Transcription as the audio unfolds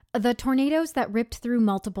The tornadoes that ripped through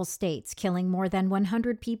multiple states, killing more than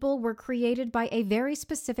 100 people, were created by a very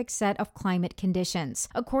specific set of climate conditions,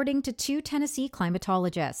 according to two Tennessee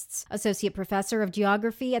climatologists. Associate Professor of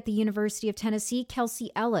Geography at the University of Tennessee,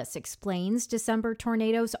 Kelsey Ellis, explains December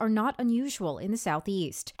tornadoes are not unusual in the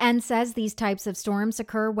Southeast, and says these types of storms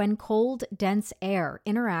occur when cold, dense air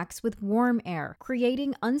interacts with warm air,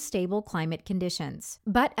 creating unstable climate conditions.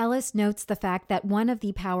 But Ellis notes the fact that one of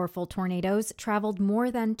the powerful tornadoes traveled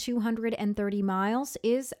more than 230 miles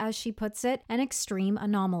is, as she puts it, an extreme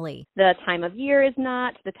anomaly. The time of year is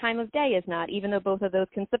not, the time of day is not, even though both of those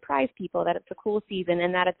can surprise people that it's a cool season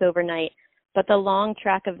and that it's overnight. But the long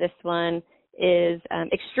track of this one is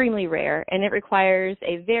extremely rare, and it requires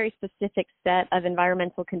a very specific set of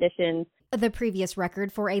environmental conditions. The previous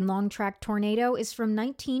record for a long-track tornado is from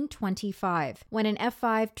 1925, when an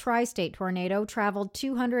F5 tri-state tornado traveled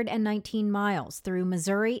 219 miles through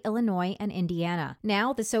Missouri, Illinois, and Indiana.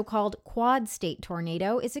 Now, the so-called quad-state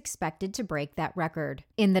tornado is expected to break that record.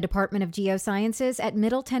 In the Department of Geosciences at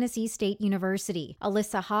Middle Tennessee State University,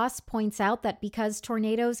 Alyssa Haas points out that because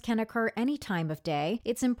tornadoes can occur any time of day,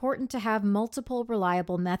 it's important to have multiple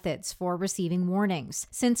reliable methods for receiving warnings,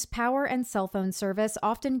 since power and cell phone service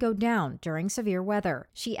often go down during severe weather.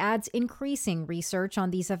 She adds increasing research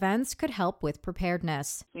on these events could help with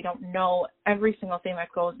preparedness. We don't know every single thing that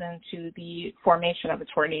goes into the formation of a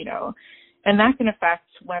tornado, and that can affect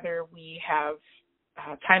whether we have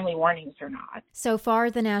timely warnings or not. So far,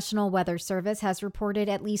 the National Weather Service has reported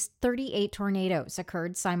at least 38 tornadoes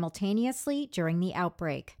occurred simultaneously during the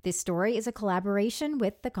outbreak. This story is a collaboration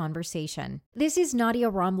with The Conversation. This is Nadia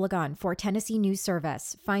Ramlagan for Tennessee News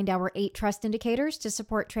Service. Find our 8 trust indicators to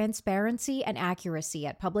support transparency and accuracy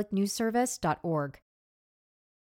at publicnewsservice.org.